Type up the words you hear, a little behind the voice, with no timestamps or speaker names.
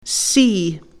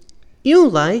C.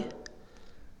 Iúlai.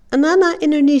 Anana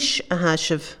inar níis a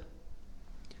haisibh.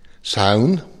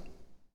 Sound.